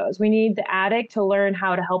integrate those. We need the addict to learn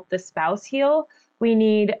how to help the spouse heal. We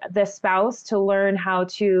need the spouse to learn how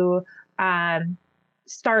to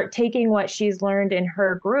start taking what she's learned in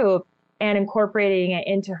her group and incorporating it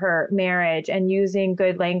into her marriage, and using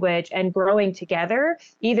good language and growing together,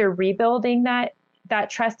 either rebuilding that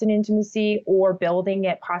trust and intimacy or building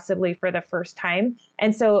it possibly for the first time.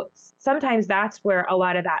 And so sometimes that's where a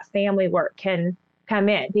lot of that family work can come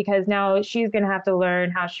in, because now she's going to have to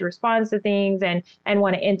learn how she responds to things and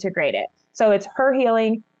want to integrate it. So it's her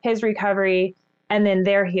healing, his recovery, and then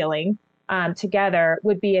their healing together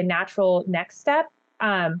would be a natural next step.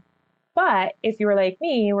 But if you were like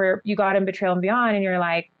me, where you got in Betrayal and Beyond, and you're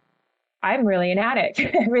like, I'm really an addict.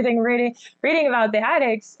 Everything reading about the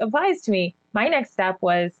addicts applies to me. My next step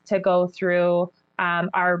was to go through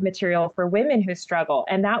our material for women who struggle.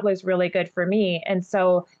 And that was really good for me. And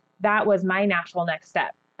so that was my natural next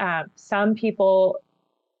step. Some people,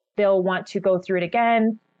 they'll want to go through it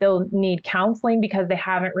again. They'll need counseling because they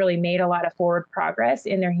haven't really made a lot of forward progress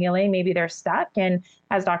in their healing. Maybe they're stuck. And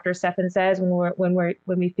as Dr. Stefan says, when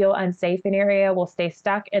we feel unsafe in an area, we'll stay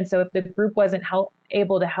stuck. And so if the group wasn't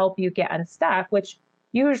able to help you get unstuck, which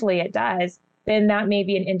usually it does, then that may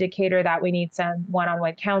be an indicator that we need some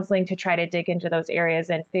one-on-one counseling to try to dig into those areas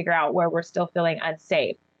and figure out where we're still feeling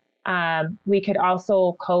unsafe. We could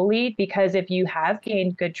also co-lead, because if you have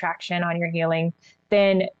gained good traction on your healing,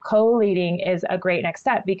 then co-leading is a great next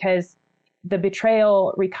step, because the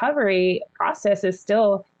betrayal recovery process is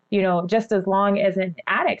still, just as long as an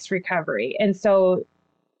addict's recovery. And so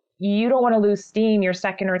you don't want to lose steam your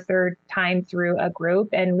second or third time through a group,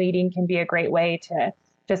 and leading can be a great way to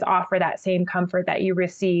just offer that same comfort that you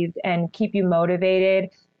received and keep you motivated.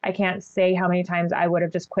 I can't say how many times I would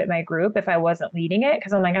have just quit my group if I wasn't leading it,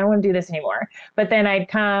 because I'm like, I don't want to do this anymore. But then I'd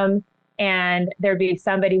come and there'd be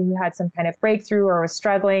somebody who had some kind of breakthrough or was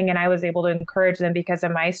struggling, and I was able to encourage them because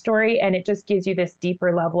of my story. And it just gives you this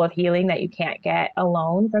deeper level of healing that you can't get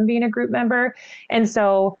alone from being a group member. And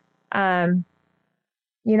so, some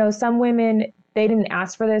women, they didn't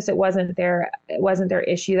ask for this. It wasn't their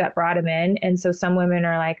issue that brought them in. And so some women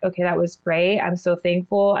are like, okay, that was great. I'm so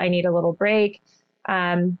thankful. I need a little break.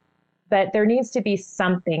 But there needs to be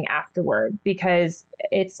something afterward, because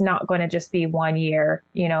it's not going to just be 1 year,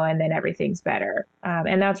 and then everything's better.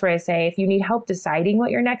 And that's where I say, if you need help deciding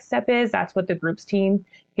what your next step is, that's what the groups team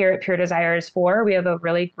here at Pure Desire is for. We have a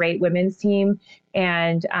really great women's team,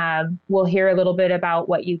 and we'll hear a little bit about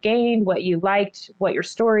what you gained, what you liked, what your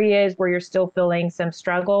story is, where you're still feeling some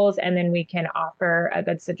struggles, and then we can offer a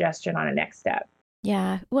good suggestion on a next step.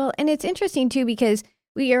 Yeah. Well, and it's interesting too, because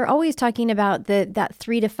we are always talking about that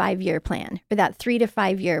 3 to 5 year plan, or that 3 to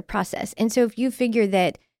 5 year process. And so if you figure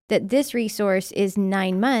that this resource is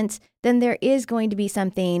 9 months, then there is going to be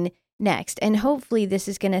something next. And hopefully this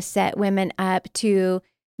is going to set women up to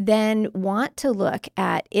then want to look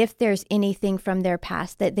at if there's anything from their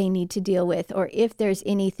past that they need to deal with, or if there's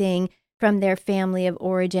anything from their family of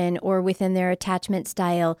origin or within their attachment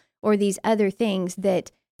style, or these other things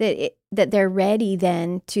that they're ready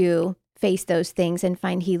then to face those things and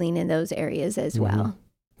find healing in those areas as well.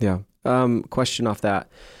 Yeah. Question off that.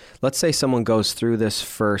 Let's say someone goes through this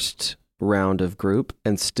first round of group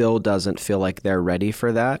and still doesn't feel like they're ready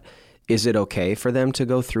for that. Is it okay for them to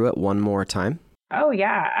go through it one more time? Oh,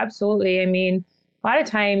 yeah, absolutely. I mean, a lot of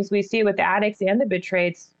times we see it with the addicts and the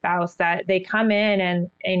betrayed spouse, that they come in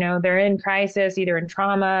and, they're in crisis, either in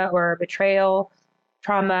trauma or betrayal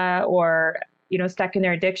trauma, or, stuck in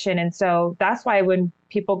their addiction. And so that's why when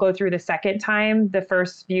people go through the second time, the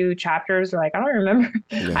first few chapters are like, I don't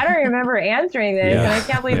remember answering this. And I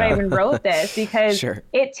can't believe I even wrote this, because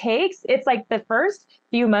it's like the first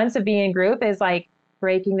few months of being in group is like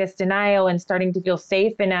breaking this denial and starting to feel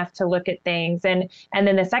safe enough to look at things. And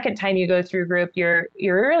then the second time you go through group, you're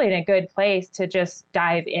really in a good place to just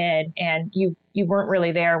dive in, and you weren't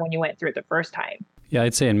really there when you went through it the first time. Yeah,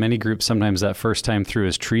 I'd say in many groups, sometimes that first time through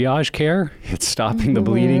is triage care. It's stopping the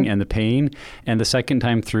bleeding and the pain. And the second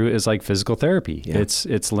time through is like physical therapy. Yeah.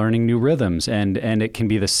 It's learning new rhythms, and it can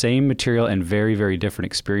be the same material and very, very different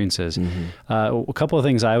experiences. A couple of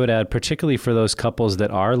things I would add, particularly for those couples that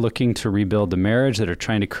are looking to rebuild the marriage, that are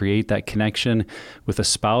trying to create that connection with a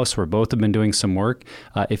spouse where both have been doing some work.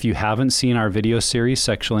 If you haven't seen our video series,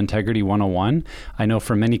 Sexual Integrity 101, I know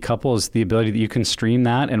for many couples, the ability that you can stream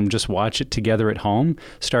that and just watch it together at home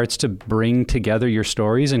starts to bring together your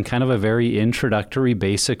stories in kind of a very introductory,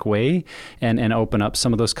 basic way, and open up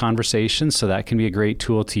some of those conversations. So that can be a great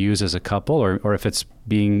tool to use as a couple, or if it's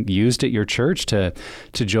being used at your church, to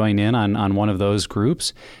join in on one of those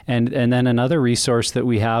groups. And then another resource that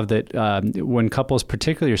we have that when couples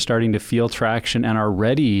particularly are starting to feel traction and are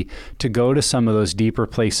ready to go to some of those deeper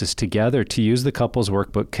places together, to use the couples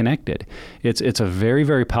workbook Connected. It's a very,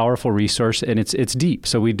 very powerful resource, and it's deep.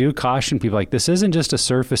 So we do caution people, like, this isn't just a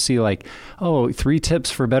surfacey, like, 3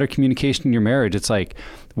 tips for better communication in your marriage. It's like,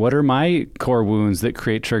 what are my core wounds that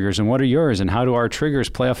create triggers, and what are yours, and how do our triggers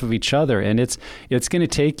play off of each other? And it's going to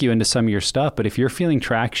take you into some of your stuff. But if you're feeling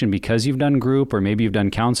traction because you've done group, or maybe you've done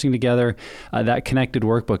counseling together, that Connected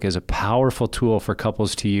workbook is a powerful tool for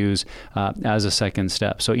couples to use as a second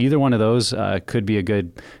step. So either one of those could be a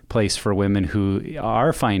good place for women who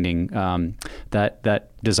are finding that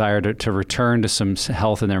desire to return to some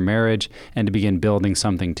health in their marriage and to begin building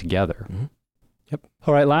something together. Yep.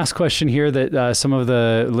 All right, last question here that some of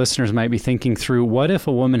the listeners might be thinking through. What if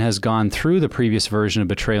a woman has gone through the previous version of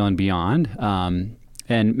Betrayal and Beyond,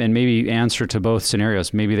 and maybe answer to both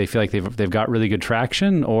scenarios? Maybe they feel like they've got really good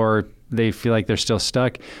traction, or they feel like they're still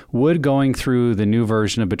stuck. Would going through the new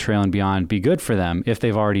version of Betrayal and Beyond be good for them if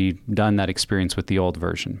they've already done that experience with the old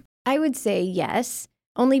version? I would say yes,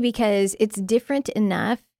 only because it's different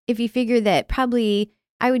enough. If you figure that probably,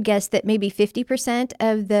 I would guess that maybe 50%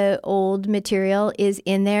 of the old material is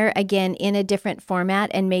in there, again, in a different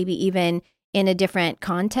format and maybe even in a different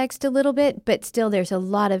context a little bit, but still there's a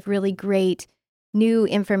lot of really great new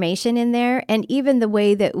information in there. And even the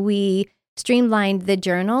way that we streamlined the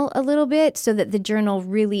journal a little bit so that the journal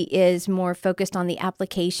really is more focused on the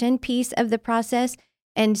application piece of the process.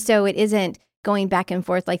 And so it isn't going back and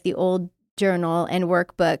forth like the old journal and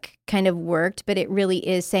workbook kind of worked, but it really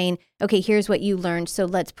is saying, okay, here's what you learned. So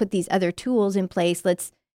let's put these other tools in place.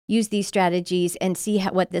 Let's use these strategies and see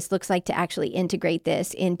what this looks like to actually integrate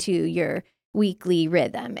this into your weekly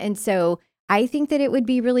rhythm. And so I think that it would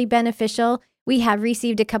be really beneficial. We have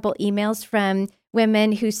received a couple emails from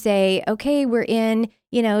women who say, okay, we're in,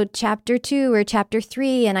 chapter 2 or chapter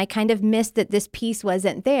 3, and I kind of missed that this piece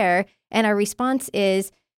wasn't there. And our response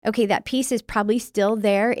is, okay, that piece is probably still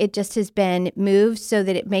there. It just has been moved so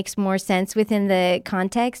that it makes more sense within the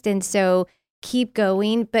context. And so keep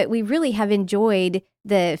going. But we really have enjoyed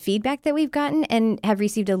the feedback that we've gotten and have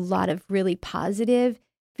received a lot of really positive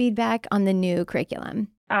feedback on the new curriculum.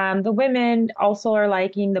 The women also are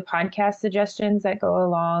liking the podcast suggestions that go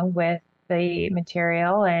along with the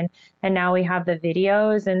material. And now we have the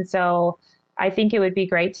videos. And so I think it would be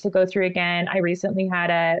great to go through again. I recently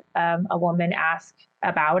had a woman ask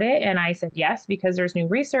about it, and I said yes, because there's new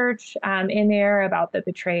research in there about the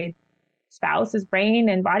betrayed spouse's brain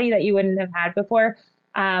and body that you wouldn't have had before.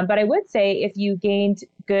 But I would say if you gained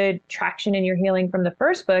good traction in your healing from the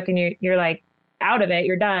first book and you're like out of it,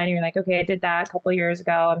 you're done, you're like, okay, I did that a couple of years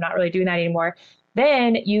ago, I'm not really doing that anymore,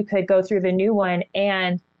 then you could go through the new one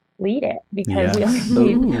and lead it, because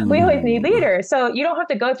we always need leaders. So you don't have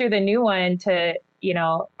to go through the new one to,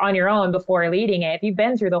 on your own before leading it. If you've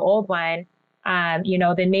been through the old one,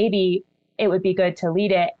 then maybe it would be good to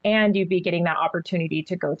lead it, and you'd be getting that opportunity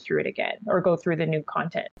to go through it again or go through the new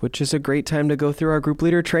content. Which is a great time to go through our group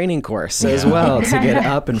leader training course as well, to get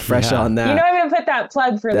up and fresh on that. I'm going to put that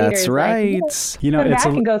plug for leaders. That's right. Come back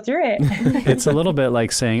and go through it. It's a little bit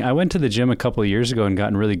like saying, I went to the gym a couple of years ago and got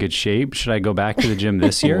in really good shape. Should I go back to the gym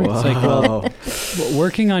this year? It's like, well,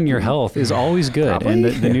 working on your health is always good. Probably. And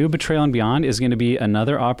the new Betrayal and Beyond is going to be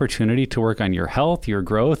another opportunity to work on your health, your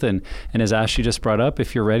growth. And as Ashley just brought up,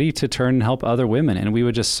 if you're ready to turn and help other women. And we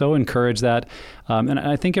would just so encourage that. And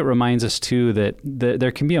I think it reminds us too that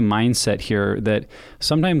there can be a mindset here that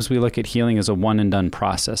sometimes we look at healing as a one and done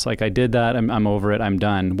process. Like, I did that, I'm over it, I'm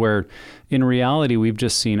done. Where in reality, we've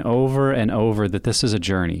just seen over and over that this is a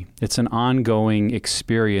journey. It's an ongoing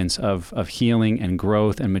experience of healing and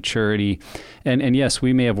growth and maturity. And yes,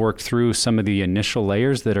 we may have worked through some of the initial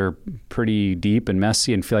layers that are pretty deep and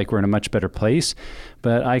messy and feel like we're in a much better place.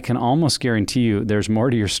 But I can almost guarantee you there's more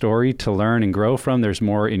to your story to learn and grow from. There's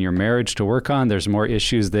more in your marriage to work on. There's more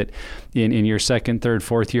issues that in your second, third,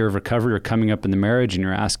 fourth year of recovery are coming up in the marriage, and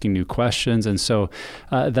you're asking new questions. And so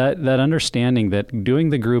that understanding that doing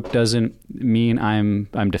the group doesn't mean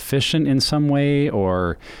I'm deficient in some way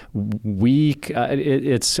or weak.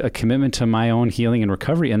 It's a commitment to my own healing and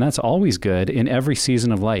recovery, and that's always good in every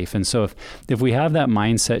season of life. And so if we have that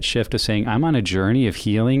mindset shift of saying, I'm on a journey of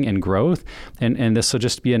healing and growth, and this will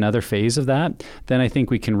just be another phase of that, then I think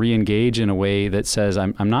we can re-engage in a way that says,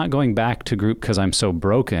 I'm not going back to group because I'm so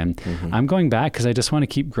broken. Mm-hmm. I'm going back because I just want to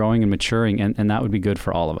keep growing and maturing, and that would be good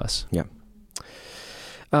for all of us. Yeah.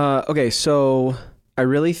 Okay, so I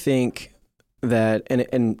really think that,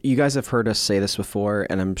 and you guys have heard us say this before,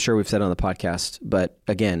 and I'm sure we've said it on the podcast, but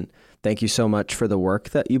again, thank you so much for the work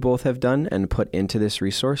that you both have done and put into this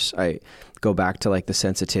resource. I go back to like the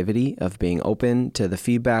sensitivity of being open to the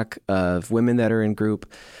feedback of women that are in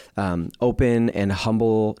group, open and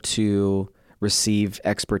humble to receive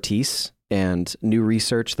expertise and new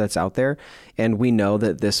research that's out there. And we know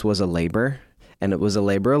that this was a labor, and it was a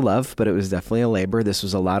labor of love, but it was definitely a labor. This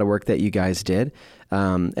was a lot of work that you guys did.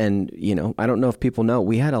 And, you know, I don't know if people know,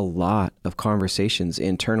 we had a lot of conversations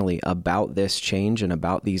internally about this change and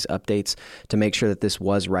about these updates to make sure that this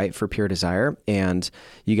was right for Pure Desire. And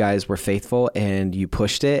you guys were faithful, and you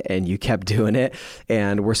pushed it, and you kept doing it.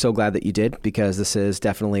 And we're so glad that you did, because this is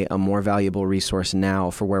definitely a more valuable resource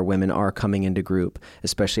now for where women are coming into group,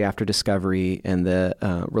 especially after discovery and the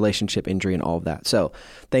relationship injury and all of that. So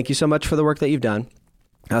thank you so much for the work that you've done.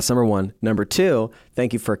 That's number one. Number two,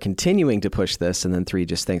 thank you for continuing to push this. And then three,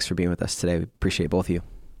 just thanks for being with us today. We appreciate both of you.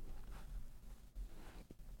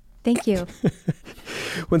 Thank you.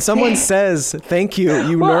 When someone says thank you,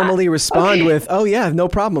 you normally respond with, oh yeah, no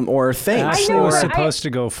problem, or thanks. Ashley was supposed to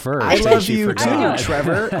go first. I love you too,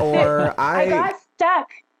 Trevor. Or I got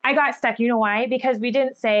stuck. You know why? Because we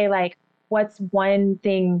didn't say like, what's one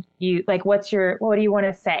thing you, like, what do you want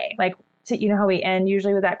to say? Like, you know how we end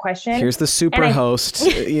usually with that question? Here's the super host,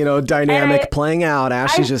 dynamic playing out.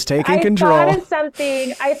 Ashley's just taking control. I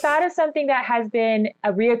thought of something that has been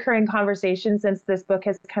a reoccurring conversation since this book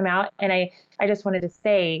has come out. And I just wanted to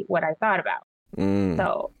say what I thought about.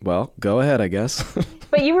 So, well, go ahead, I guess.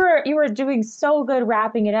 But you were doing so good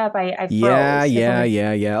wrapping it up. I froze.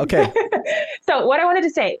 Yeah. Okay. So what I wanted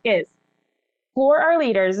to say is, for our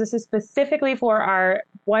leaders, this is specifically for our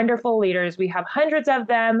wonderful leaders. We have hundreds of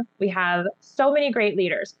them. We have so many great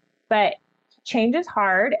leaders, but change is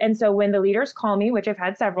hard. And so when the leaders call me, which I've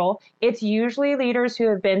had several, it's usually leaders who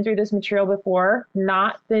have been through this material before,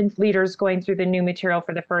 not the leaders going through the new material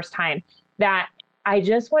for the first time. That I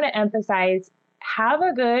just want to emphasize, have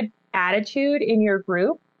a good attitude in your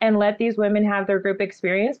group and let these women have their group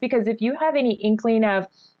experience. Because if you have any inkling of,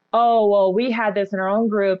 oh, well, we had this in our own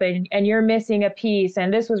group and you're missing a piece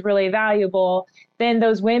and this was really valuable, then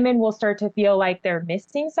those women will start to feel like they're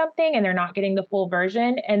missing something and they're not getting the full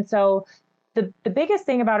version. And so the biggest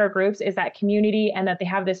thing about our groups is that community, and that they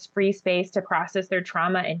have this free space to process their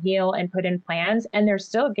trauma and heal and put in plans, and they're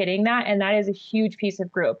still getting that. And that is a huge piece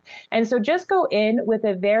of group. And so just go in with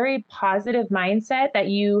a very positive mindset that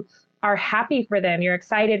you are happy for them, you're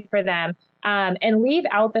excited for them, and leave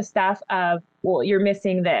out the stuff of, well, you're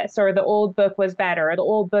missing this, or the old book was better, or the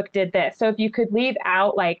old book did this. So if you could leave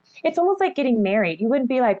out, like, it's almost like getting married. You wouldn't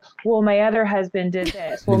be like, well, my other husband did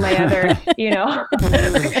this. Well, my other,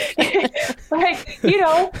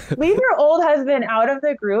 leave your old husband out of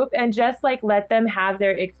the group and just like let them have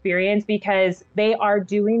their experience, because they are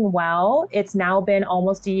doing well. It's now been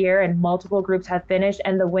almost a year and multiple groups have finished,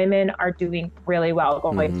 and the women are doing really well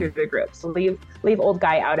going through the group. So leave old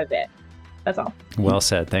guy out of it. That's all. Well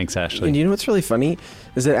said. Thanks, Ashley. And you know what's really funny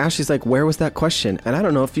is that Ashley's like, where was that question? And I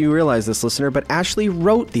don't know if you realize this, listener, but Ashley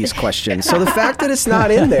wrote these questions. So the fact that it's not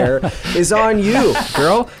in there is on you,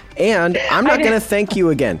 girl. And I'm not going to thank you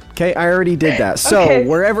again. Okay. I already did that. So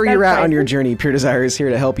wherever you're at on your journey, Pure Desire is here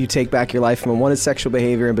to help you take back your life from unwanted sexual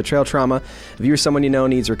behavior and betrayal trauma. If you or someone you know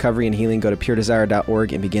needs recovery and healing, go to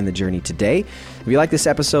puredesire.org and begin the journey today. If you like this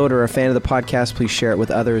episode or are a fan of the podcast, please share it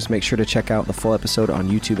with others. Make sure to check out the full episode on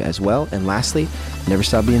YouTube as well. And lastly, never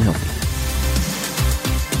stop being healthy.